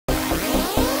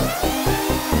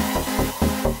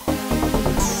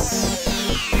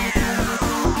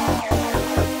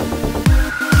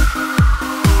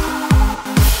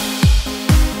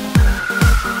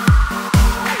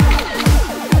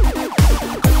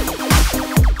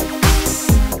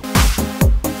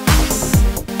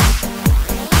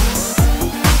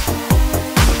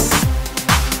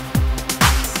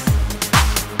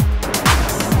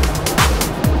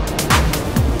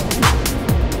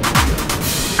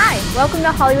Welcome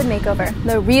to Hollywood Makeover,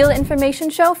 the real information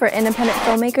show for independent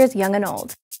filmmakers young and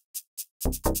old.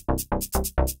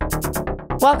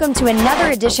 Welcome to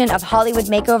another edition of Hollywood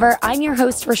Makeover. I'm your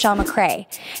host, Rochelle McCrae.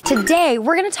 Today,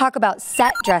 we're going to talk about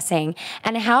set dressing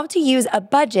and how to use a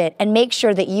budget and make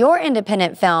sure that your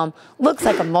independent film looks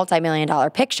like a multi-million-dollar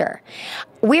picture.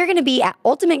 We're going to be at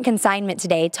Ultimate Consignment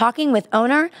today talking with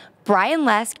owner Brian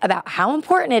Lesk about how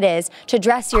important it is to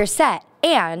dress your set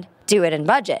and do it in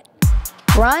budget.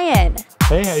 Brian.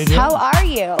 Hey, how you doing? How are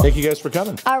you? Thank you guys for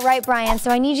coming. All right, Brian,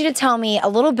 so I need you to tell me a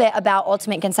little bit about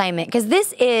Ultimate Consignment, because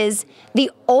this is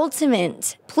the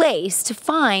ultimate place to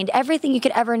find everything you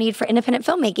could ever need for independent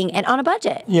filmmaking and on a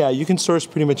budget. Yeah, you can source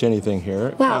pretty much anything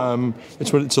here. Wow.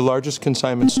 It's the largest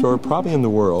consignment store probably in the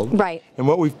world. Right. And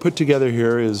what we've put together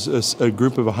here is a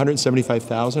group of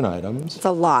 175,000 items. It's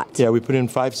a lot. Yeah, we put in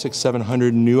 500, 600,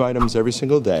 700 new items every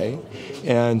single day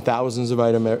and thousands of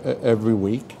items every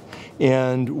week.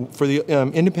 And for the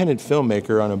independent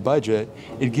filmmaker on a budget,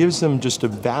 it gives them just a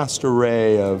vast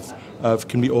array of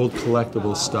can be old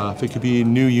collectible stuff, it could be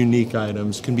new unique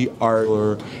items, can be art,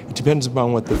 or it depends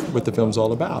upon what the film's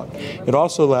all about. It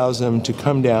also allows them to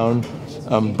come down,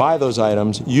 buy those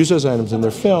items, use those items in their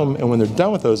film, and when they're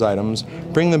done with those items,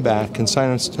 bring them back,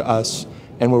 consign us to us,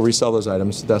 and we'll resell those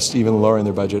items, thus even lowering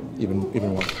their budget even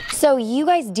more. So you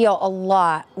guys deal a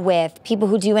lot with people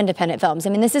who do independent films. I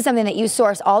mean, this is something that you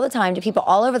source all the time to people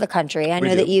all over the country. I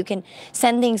know that you can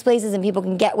send things places and people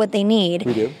can get what they need.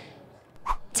 We do.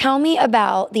 Tell me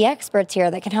about the experts here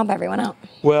that can help everyone out.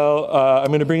 Well, I'm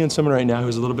going to bring in someone right now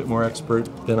who's a little bit more expert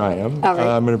than I am. All right.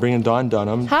 I'm going to bring in Dawn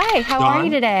Dunham. Hi, how are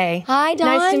you today? Hi, Dawn.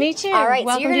 Nice to meet you. All right,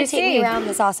 Welcome so you're going to take me around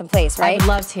this awesome place, right? I would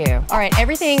love to. All right,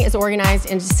 everything is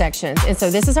organized into sections. And so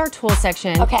this is our tool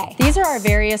section. Okay. These are our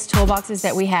various toolboxes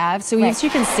that we have. So as you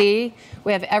can see,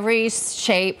 we have every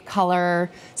shape,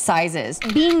 color, sizes.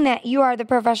 Being that you are the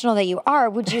professional that you are,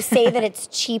 would you say that it's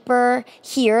cheaper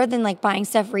here than like buying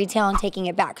stuff retail and taking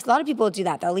it back? Because a lot of people do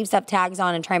that. They'll leave stuff tags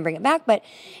on and try and bring it back. But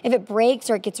if it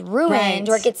breaks or it gets ruined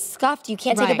or it gets scuffed, you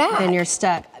can't take it back. Then you're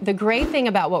stuck. The great thing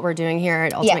about what we're doing here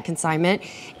at Ultimate Consignment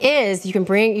is you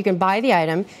can buy the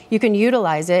item, you can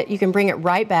utilize it, you can bring it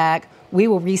right back. We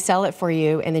will resell it for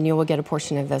you, and then you will get a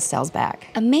portion of those sales back.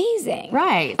 Amazing.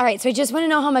 Right. All right, so I just want to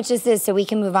know how much this is so we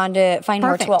can move on to find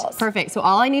more tools. Perfect. So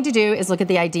all I need to do is look at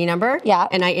the ID number. Yeah.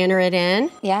 And I enter it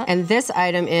in. Yeah. And this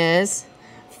item is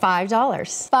 $5.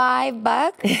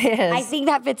 $5? It is. I think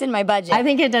that fits in my budget. I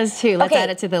think it does too. Let's add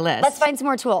it to the list. Let's find some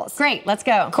more tools. Great, let's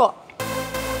go. Cool.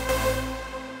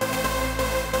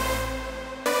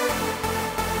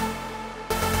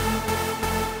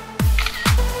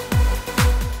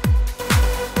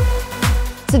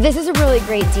 So this is a really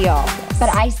great deal, but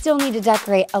I still need to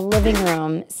decorate a living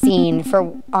room scene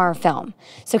for our film.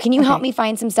 So can you help me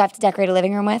find some stuff to decorate a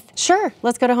living room with? Sure,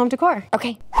 let's go to home decor.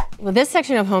 Okay. Well, this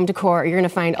section of home decor, you're gonna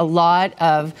find a lot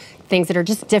of things that are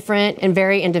just different and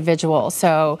very individual.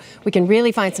 So we can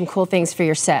really find some cool things for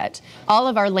your set. All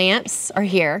of our lamps are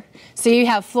here. So you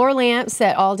have floor lamps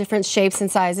at all different shapes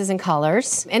and sizes and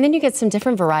colors. And then you get some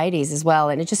different varieties as well,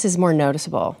 and it just is more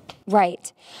noticeable.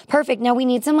 Right. Perfect. Now we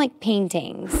need some like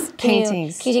paintings. Can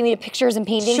you take me to pictures and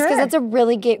paintings? Sure. Because that's a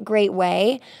really great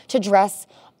way to dress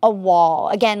a wall.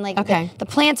 Again, like the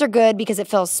plants are good because it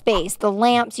fills space. The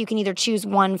lamps, you can either choose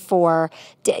one for,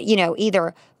 you know,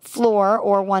 either floor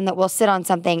or one that will sit on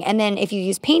something. And then if you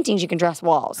use paintings, you can dress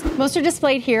walls. Most are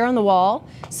displayed here on the wall.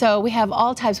 So we have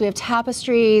all types. We have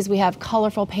tapestries, we have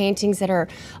colorful paintings that are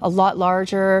a lot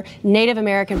larger, Native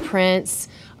American prints,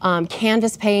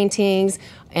 canvas paintings,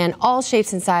 and all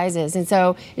shapes and sizes. And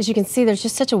so, as you can see, there's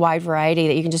just such a wide variety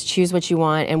that you can just choose what you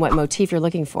want and what motif you're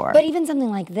looking for. But even something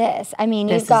like this, I mean,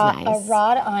 you've got a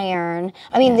wrought iron.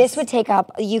 I mean, this would take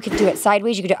up, you could do it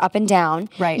sideways, you could do it up and down.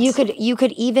 Right. You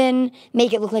could even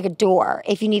make it look like a door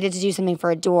if you needed to do something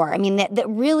for a door. I mean,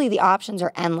 really the options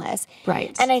are endless.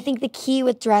 Right. And I think the key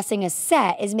with dressing a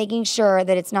set is making sure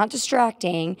that it's not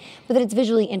distracting, but that it's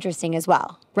visually interesting as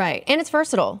well. Right, and it's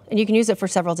versatile, and you can use it for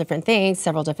several different things,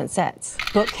 several different sets.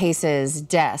 Bookcases,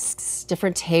 desks,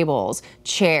 different tables,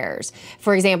 chairs.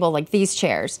 For example, like these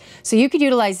chairs. So you could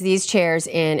utilize these chairs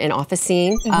in an office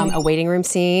scene, a waiting room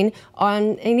scene,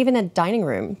 and even a dining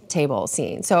room table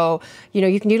scene. So, you know,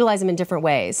 you can utilize them in different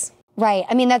ways. Right.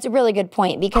 I mean, that's a really good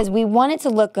point because we want it to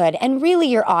look good. And really,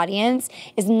 your audience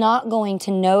is not going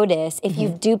to notice if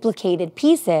you've duplicated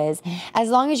pieces as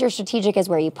long as you're strategic as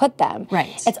where you put them.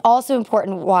 Right. It's also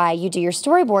important why you do your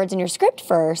storyboards and your script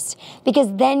first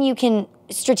because then you can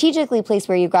strategically place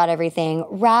where you got everything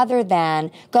rather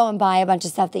than go and buy a bunch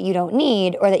of stuff that you don't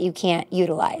need or that you can't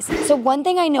utilize. So one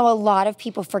thing I know a lot of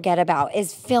people forget about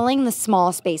is filling the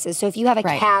small spaces. So if you have a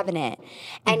cabinet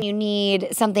and you need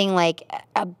something like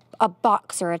a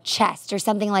box or a chest or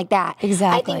something like that.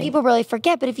 Exactly. I think people really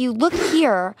forget, but if you look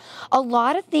here, a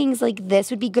lot of things like this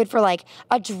would be good for like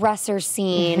a dresser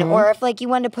scene, or if like you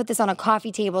wanted to put this on a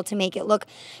coffee table to make it look,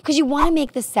 because you want to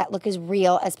make the set look as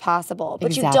real as possible,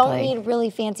 but you don't need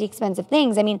really fancy, expensive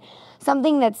things. I mean,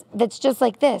 something that's just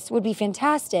like this would be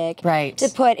fantastic to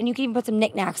put, and you can even put some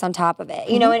knickknacks on top of it,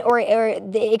 you know, or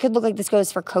it could look like this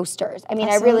goes for coasters. I mean,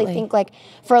 I really think like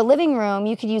for a living room,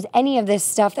 you could use any of this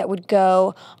stuff that would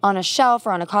go on a shelf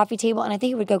or on a coffee table, and I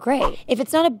think it would go great. If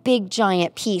it's not a big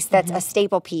giant piece that's a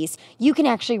staple piece, you can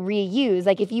actually reuse.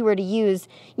 Like if you were to use,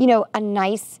 you know, a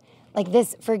nice, like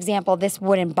this, for example, this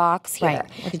wooden box here.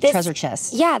 Like a treasure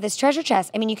chest. Yeah, this treasure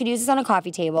chest. I mean, you could use this on a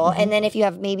coffee table, and then if you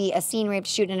have maybe a scene where you have to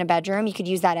shoot in a bedroom, you could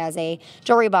use that as a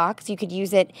jewelry box. You could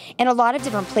use it in a lot of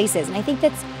different places. And I think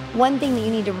that's one thing that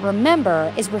you need to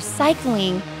remember is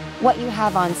recycling what you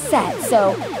have on set.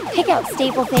 So pick out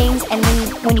staple things, and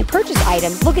when you purchase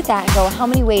items, look at that and go, how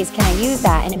many ways can I use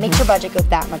that? And it makes your budget go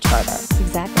that much farther.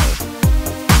 Exactly.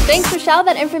 Thanks, Rochelle.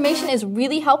 That information is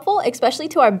really helpful, especially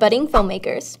to our budding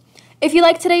filmmakers. If you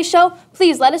like today's show,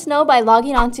 please let us know by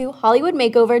logging on to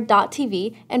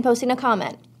hollywoodmakeover.tv and posting a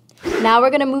comment. Now we're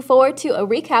going to move forward to a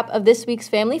recap of this week's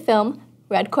family film,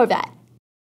 Red Corvette.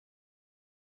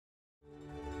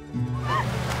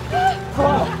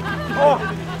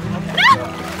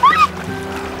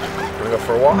 Wanna go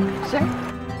for a walk? Sure.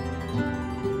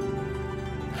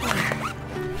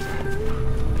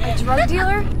 A drug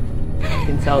dealer? You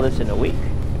can sell this in a week.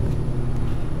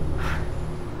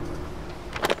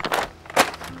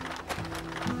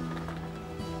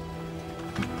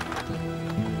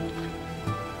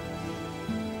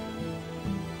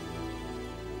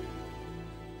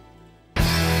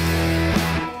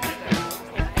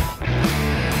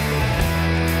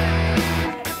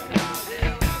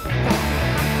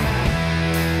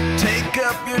 Take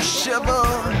up your shovel,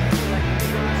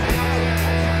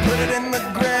 put it in the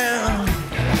ground,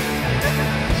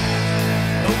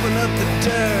 open up the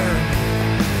dirt,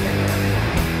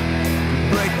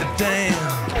 break the dam.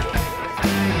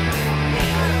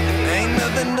 Ain't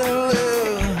nothing to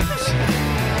lose,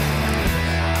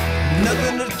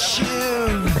 nothing to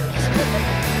choose.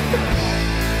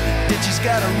 Ditch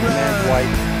gotta run.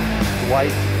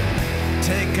 White.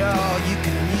 Take all you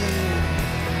can use.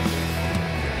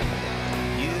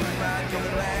 You might be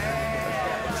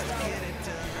last to get it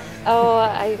done. Oh,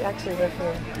 I actually live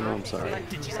here. Oh, I'm sorry. I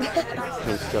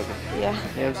was joking. Yeah.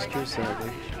 Yeah, I was curious.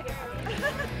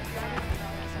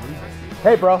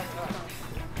 Hey, bro.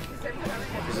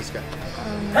 Who's this guy?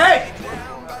 Hey!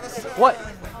 What?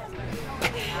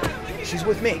 She's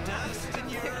with me.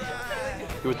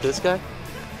 You with this guy?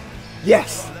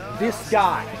 Yes, this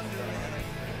guy.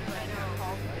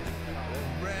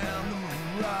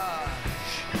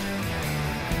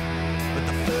 But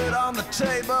the food on the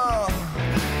table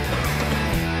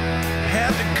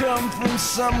had to come from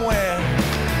somewhere.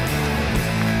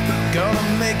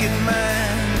 Gonna make it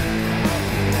mine.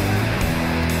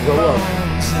 Go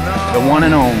The one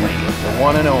and only. The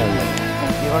one and only.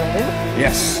 You want to do?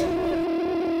 Yes.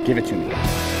 Give it to me.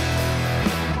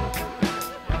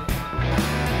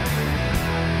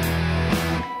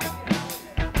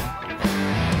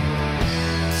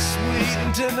 Sweet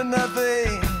and tender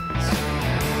nothings,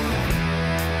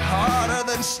 harder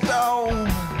than stone,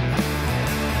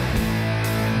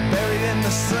 buried in the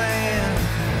sand,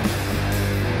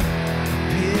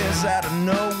 appears out of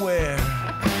nowhere.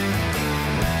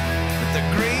 But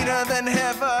they're greener than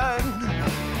heaven,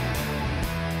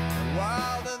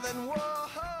 wilder than war.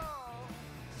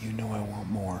 You know I want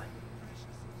more.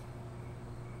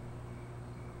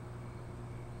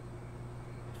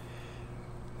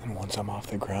 And once I'm off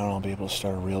the ground, I'll be able to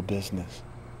start a real business.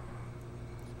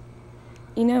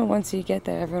 You know, once you get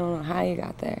there, everyone will know how you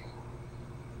got there.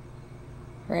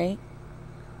 Right?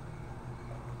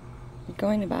 You're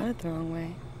going about it the wrong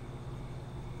way.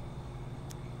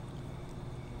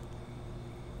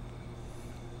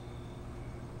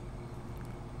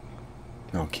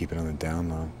 No, keep it on the down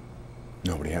low.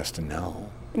 Nobody has to know.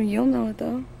 You'll know it,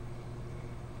 though.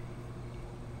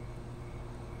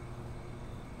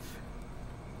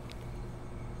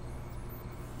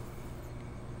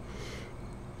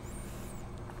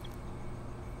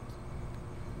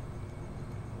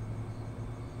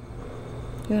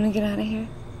 You want to get out of here?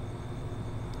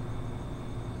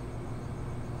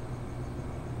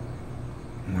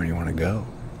 Where do you want to go?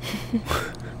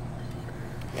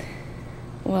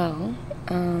 Well,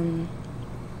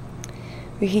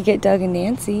 We could get Doug and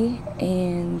Nancy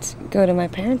and go to my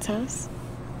parents' house.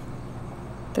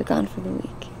 They're gone for the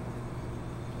week.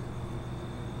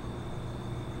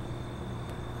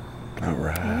 All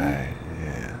right,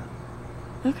 yeah.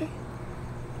 Okay.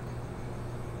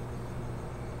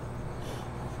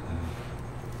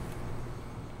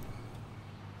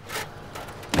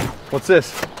 What's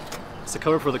this? It's the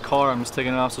cover for the car. I'm just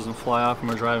taking it off so it doesn't fly off when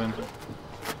we're driving.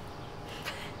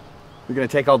 You're gonna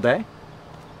take all day?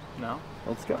 No?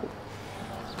 Let's go.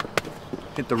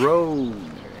 Hit the road.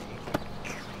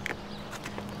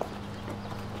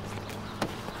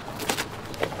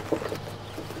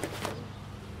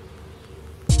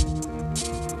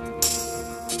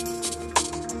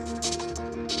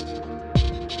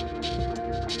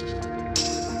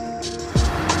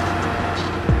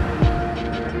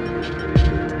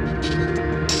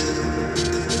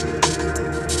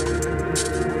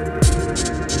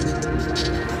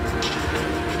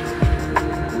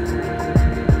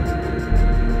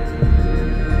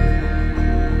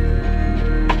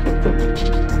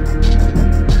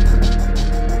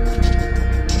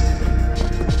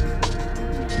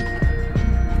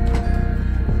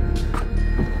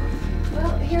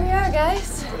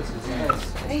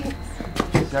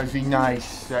 That'd be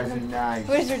nice. That'd be nice.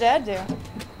 What does your dad do?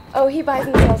 Oh, he buys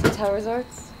and sells hotel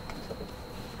resorts.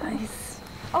 Nice.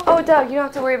 Oh, Doug, you don't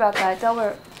have to worry about that.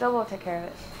 Delbert will take care of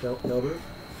it. Delbert?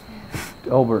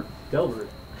 Delbert. Delbert.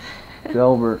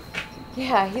 Delbert.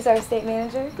 Yeah, he's our estate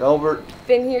manager. Delbert.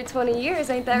 Been here 20 years,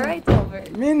 ain't that right,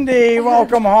 Delbert? Mindy,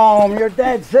 welcome home. Your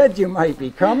dad said you might be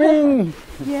coming.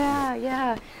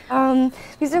 Yeah.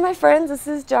 These are my friends. This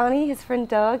is Johnny, his friend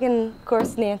Doug, and of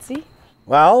course Nancy.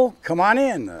 Well, come on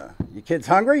in. You kids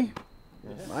hungry?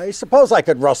 Yeah. I suppose I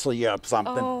could rustle you up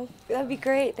something. Oh, that'd be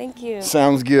great. Thank you.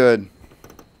 Sounds good.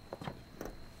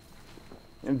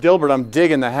 And Dilbert, I'm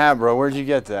digging the hat, bro. Where'd you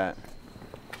get that?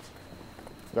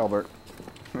 Delbert.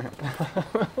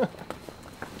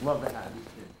 Love the hat.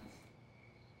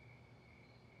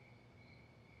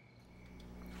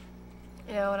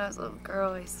 You know, when I was a little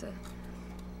girl, I used to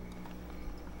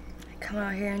come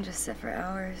out here and just sit for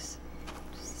hours.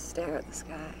 Just stare at the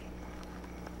sky.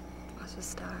 Watch the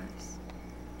stars.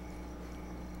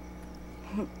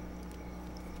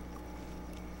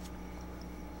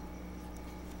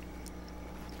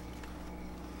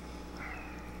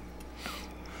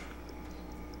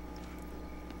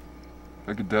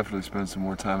 I could definitely spend some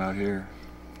more time out here.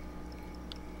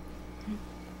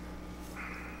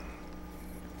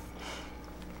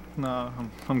 No,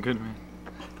 I'm good, man.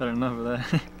 Had enough of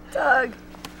that. Doug!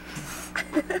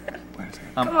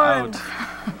 I'm Come on. out.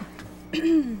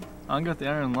 I don't got the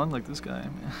iron lung like this guy,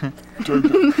 man. Take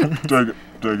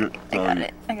it.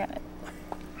 I got it.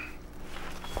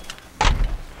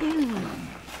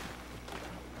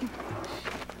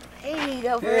 Hey,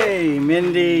 Delbert. Hey,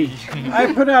 Mindy.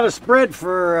 I put out a spread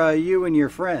for you and your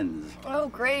friends. Oh,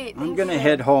 great. I'm gonna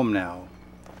head home now.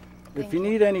 If you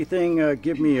need anything,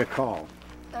 give me a call.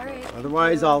 All right.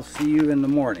 Otherwise, I'll see you in the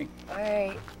morning. All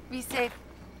right. Be safe.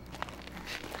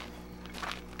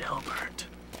 Delbert.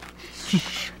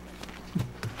 His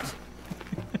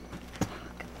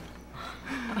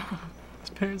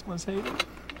parents must hate him.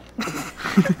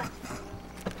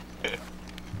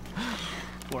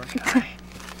 Poor guy.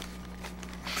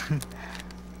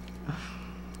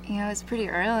 You know, it's pretty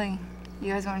early.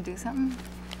 You guys want to do something?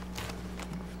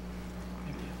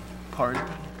 Maybe a party,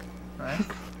 right?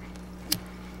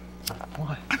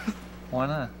 What? Why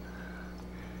not?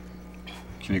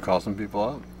 Can you call some people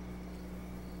out?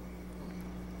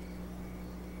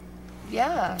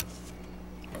 Yeah.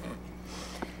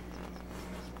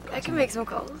 I can make some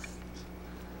calls.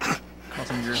 Call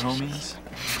some of your homies?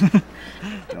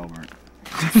 Delbert.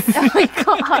 Oh my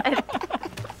god.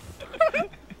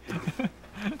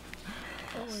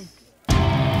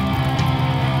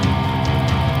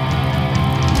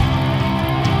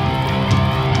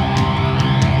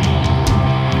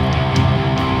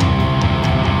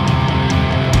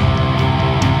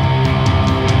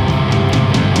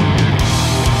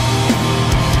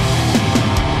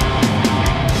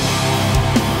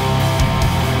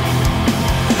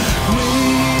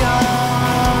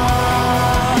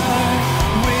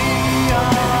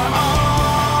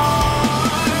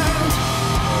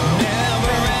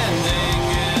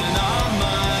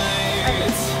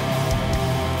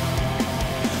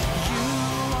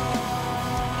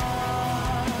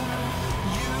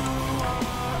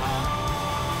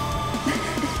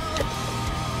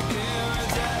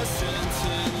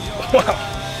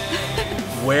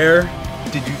 Where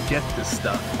did you get this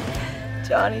stuff?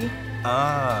 Johnny.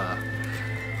 Ah.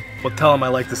 Well, tell him I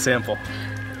like the sample.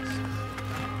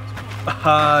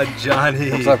 Ah, Johnny.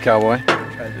 What's up, cowboy?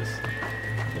 Try this.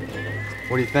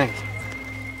 What do you think?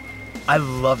 I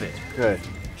love it. Good.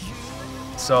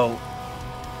 So,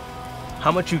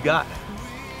 how much you got?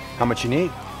 How much you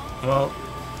need? Well,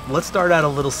 let's start out a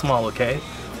little small, okay?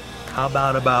 How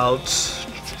about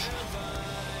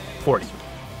 40?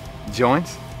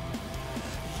 Joints?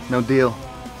 No deal.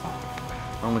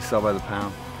 Only sell by the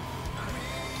pound.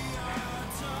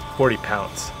 40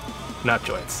 pounds, not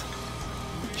joints.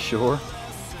 Sure.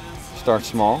 Start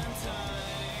small.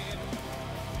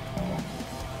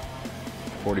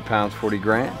 40 pounds, 40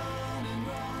 grand.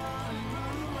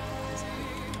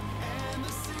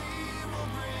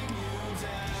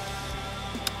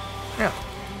 Yeah,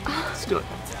 let's do it.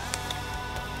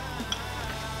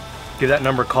 Give that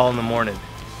number a call in the morning.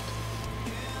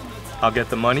 I'll get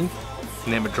the money,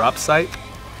 name a drop site.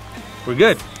 We're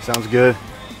good. Sounds good.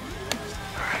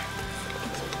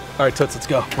 All right, Toots, let's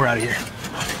go. We're out of here.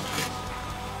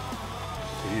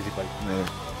 Take it easy, buddy. Later.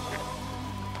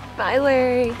 Bye,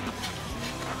 Larry.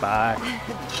 Bye.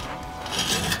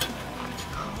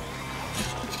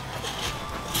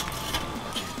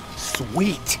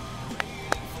 Sweet.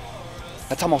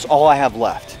 That's almost all I have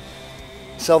left.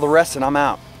 Sell the rest and I'm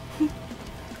out.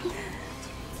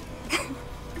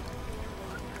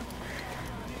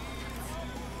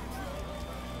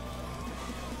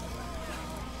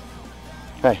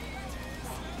 Hey.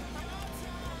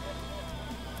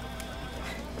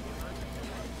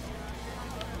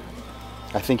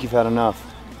 I think you've had enough.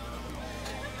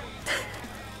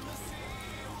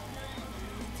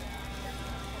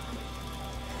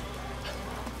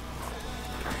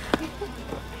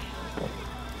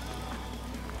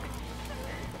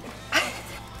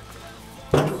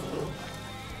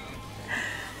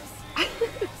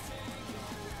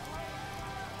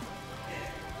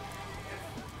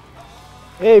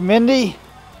 Hey, Mindy.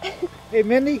 Hey,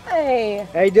 Mindy. Hey.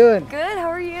 How you doing? Good, how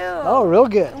are you? Oh, real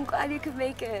good. I'm glad you could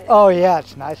make it. Oh, yeah,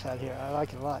 it's nice out here. I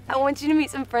like it a lot. I want you to meet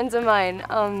some friends of mine.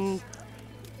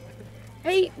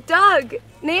 Hey, Doug,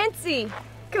 Nancy,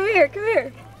 come here, come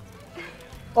here.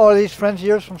 Oh, are these friends of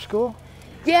yours from school?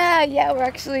 Yeah, we're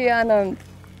actually on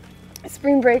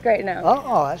spring break right now.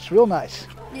 Oh, that's real nice.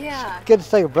 Yeah. It's good to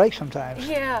take a break sometimes.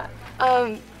 Yeah.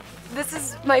 This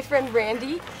is my friend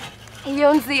Randy. He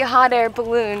owns the hot air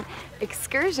balloon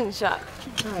excursion shop.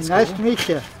 Nice to meet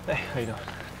you. Hey, how you doing?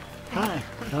 Hi,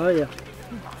 how are you?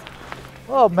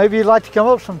 Well, maybe you'd like to come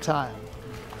up sometime.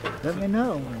 Let me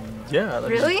know. Yeah,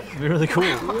 that'd Really? be really cool.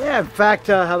 Yeah, in fact,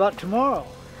 how about tomorrow?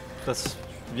 That's,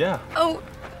 yeah. Oh,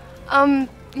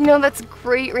 you know, that's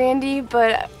great, Randy,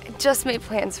 but I just made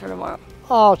plans for tomorrow.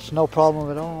 Oh, it's no problem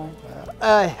at all.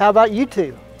 How about you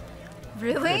two?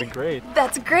 Really? That'd be great.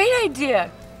 That's a great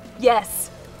idea. Yes.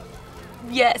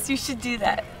 Yes, you should do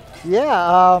that.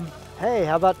 Yeah, hey,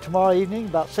 how about tomorrow evening,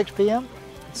 about 6 p.m.?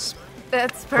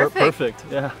 That's perfect. Perfect,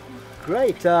 yeah.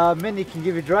 Great. Mindy can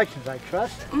give you directions, I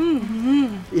trust.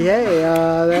 Mm-hmm.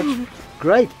 Yeah, that's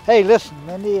great. Hey, listen,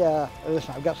 Mindy,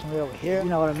 listen, I've got somebody over here. You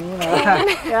know what I mean?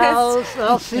 Yeah,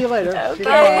 I'll see you later. See you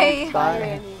Okay. tomorrow. Bye, Bye.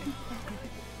 Randy.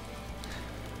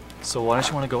 So why don't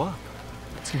you want to go up?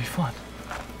 It's gonna be fun.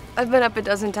 I've been up a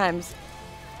dozen times.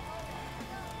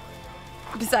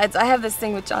 Besides, I have this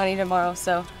thing with Johnny tomorrow,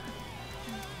 so.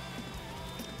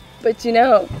 But you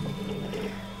know,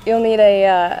 you'll need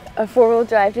a 4-wheel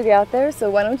drive to get out there, so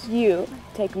why don't you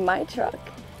take my truck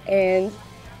and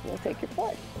we'll take your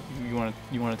Ford.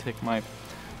 You wanna take my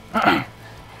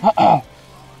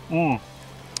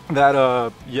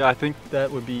yeah, I think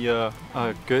that would be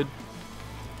good.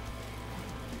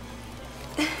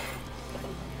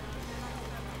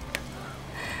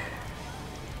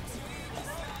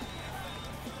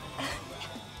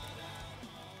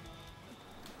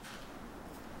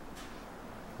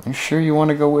 You sure you want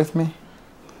to go with me?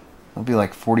 There'll be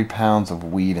like 40 pounds of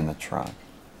weed in the trunk.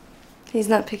 He's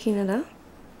not picking it up?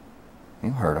 You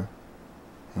heard him.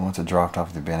 He wants it dropped off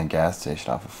at the abandoned gas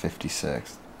station off of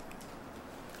 56th.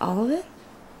 All of it?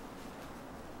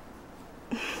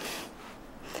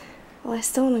 Well, I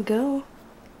still want to go.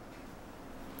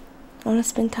 I want to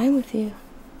spend time with you.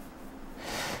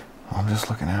 I'm just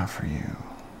looking out for you.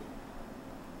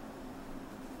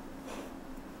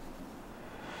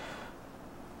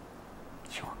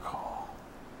 It's your call.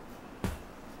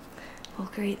 Well,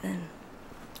 great then.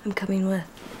 I'm coming with.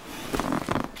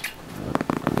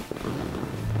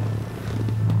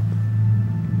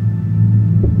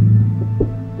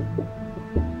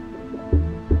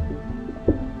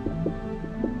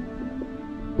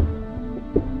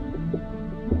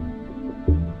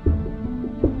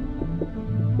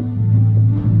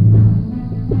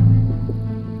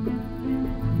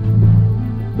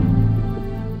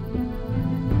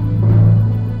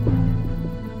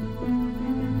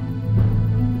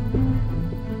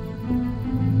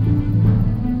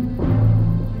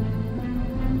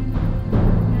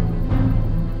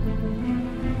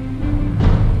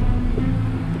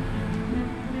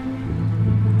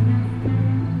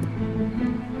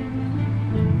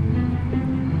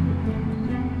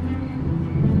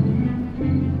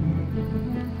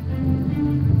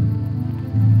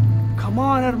 Come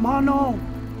on, hermano.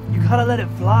 You gotta let it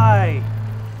fly.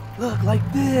 Look, like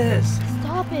this.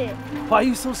 Stop it. Why are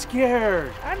you so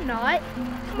scared? I'm not.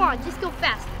 Come on, just go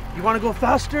faster. You wanna go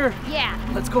faster? Yeah.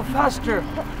 Let's go faster.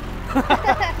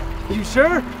 You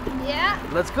sure? Yeah.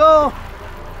 Let's go.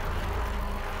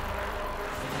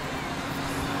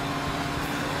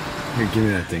 Here, give me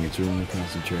that thing. It's ruining the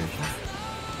concentration.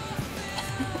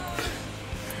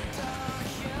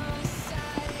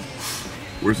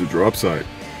 Where's the drop site?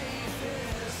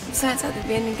 So it's at the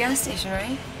abandoned gas station,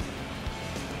 right?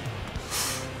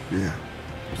 Yeah.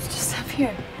 It's just up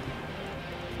here.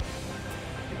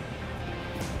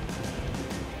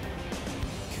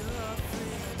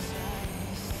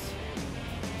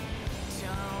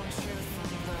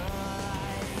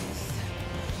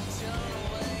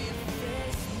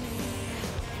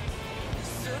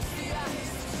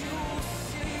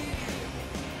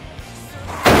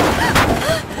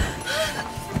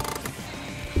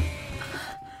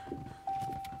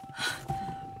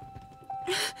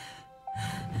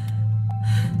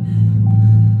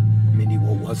 Mindy,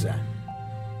 what was that?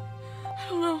 I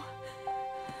don't know.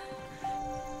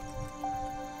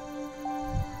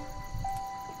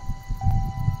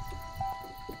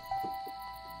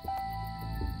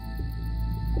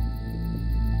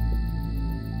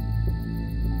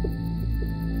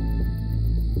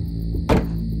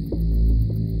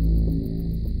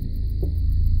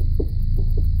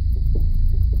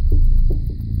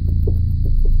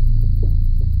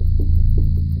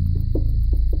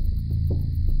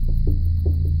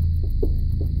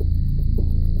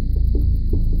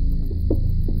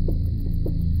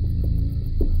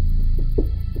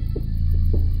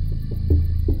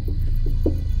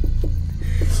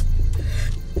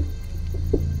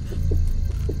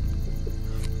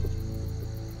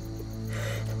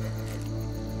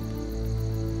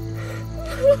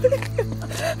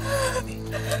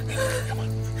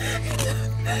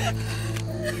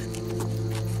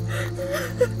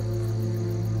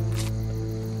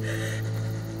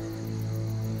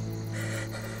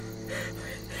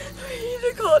 We need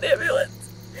to call an ambulance.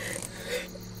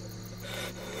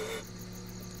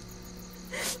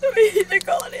 We need to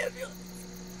call an ambulance.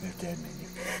 They're dead, Mindy.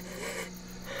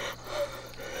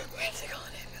 We need to call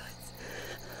an ambulance.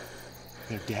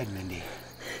 They're dead, Mindy.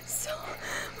 So,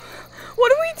 what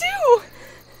do we do?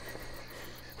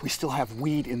 We still have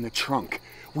weed in the trunk.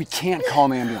 We can't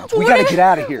call an ambulance. We gotta get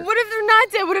out of here. What if they're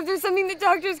not dead? What if there's something the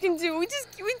doctors can do? We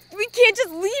can't just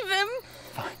leave them.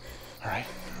 Fine. All right.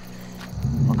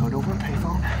 I'll go to a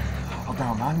payphone. I'll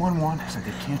dial 911 so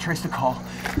they can't trace the call.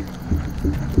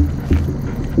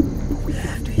 We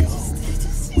have to go.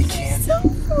 We can't.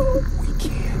 We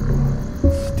can't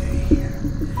stay here.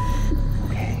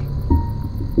 Okay?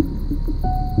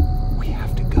 We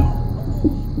have to go.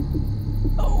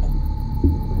 No,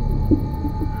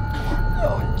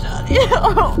 Johnny. No.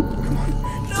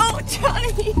 No,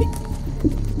 Johnny.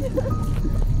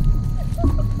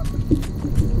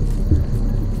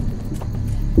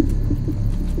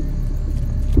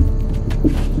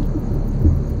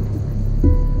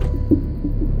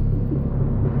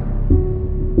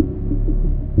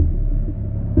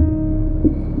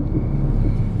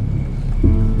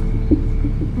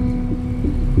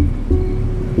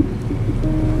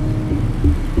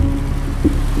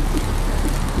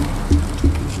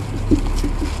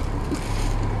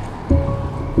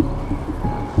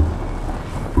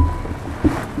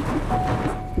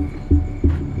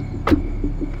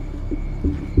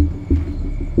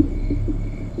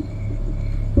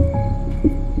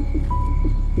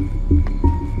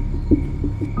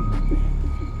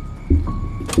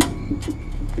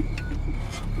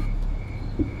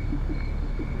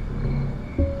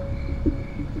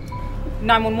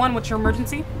 What's your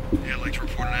emergency? Yeah, I'd like to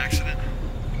report an accident.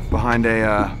 Behind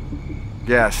a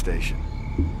gas station.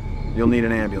 You'll need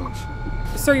an ambulance.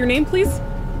 Sir, your name, please?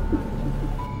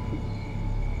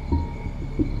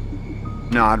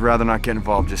 No, I'd rather not get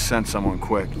involved. Just send someone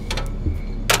quick.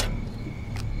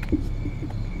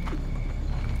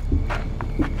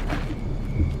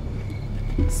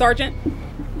 Sergeant.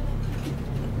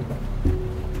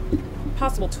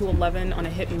 Possible 211 on a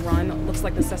hit and run. Looks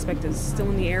like the suspect is still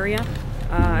in the area.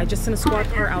 I just sent a squad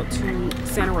car out to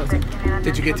Santa Rosa.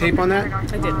 Did you get tape on that? I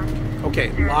did. Okay,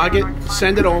 log it,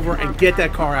 send it over, and get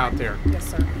that car out there. Yes,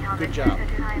 sir. Good job.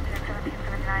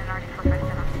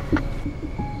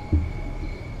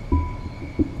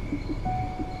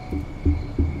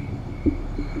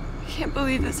 I can't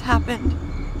believe this happened.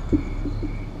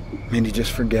 Mindy,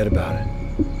 just forget about it.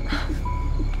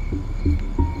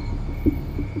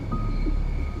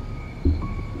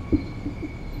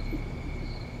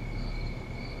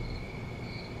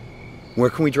 Where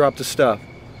can we drop the stuff?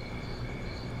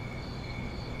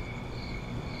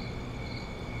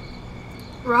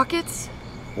 Rockets?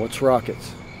 What's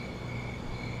Rockets?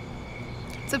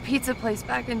 It's a pizza place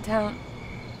back in town.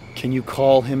 Can you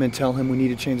call him and tell him we need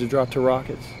to change the drop to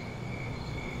Rockets?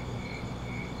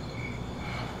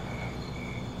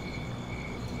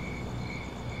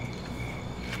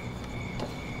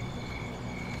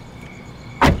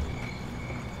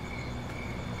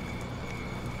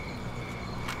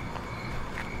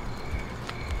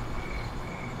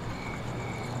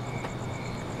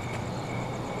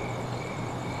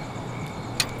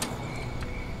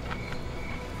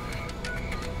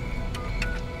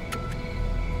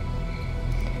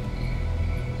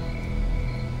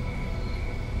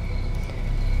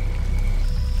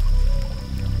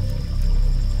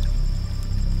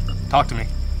 Talk to me.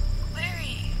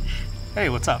 Larry. Hey,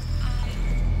 what's up?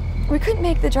 We couldn't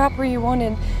make the drop where you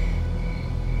wanted.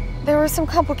 There were some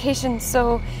complications,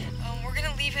 so we're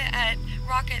gonna leave it at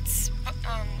Rockets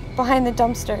behind the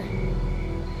dumpster.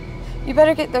 You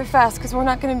better get there fast, because we're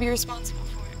not gonna be responsible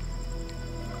for it.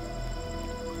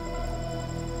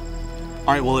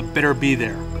 All right, well, it better be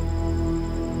there.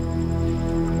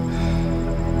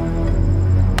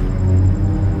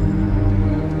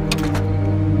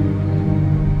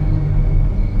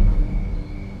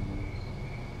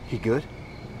 He good?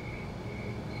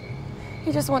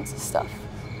 He just wants the stuff.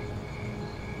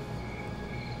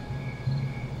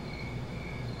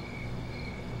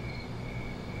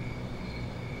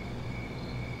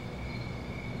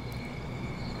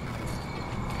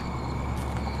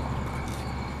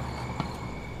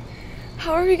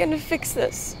 How are we gonna fix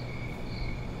this?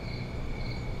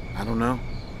 I don't know.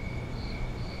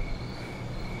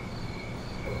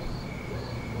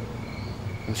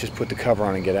 Let's just put the cover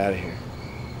on and get out of here.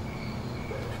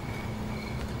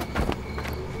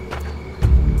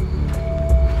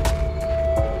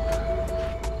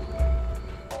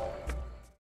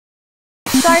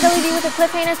 Sorry to leave you with a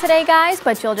cliffhanger today, guys,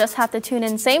 but you'll just have to tune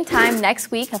in same time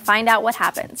next week to find out what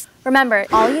happens. Remember,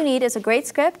 all you need is a great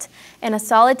script and a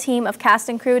solid team of cast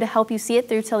and crew to help you see it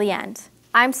through till the end.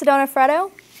 I'm Sedona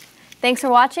Freddo. Thanks for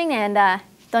watching, and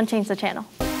don't change the channel.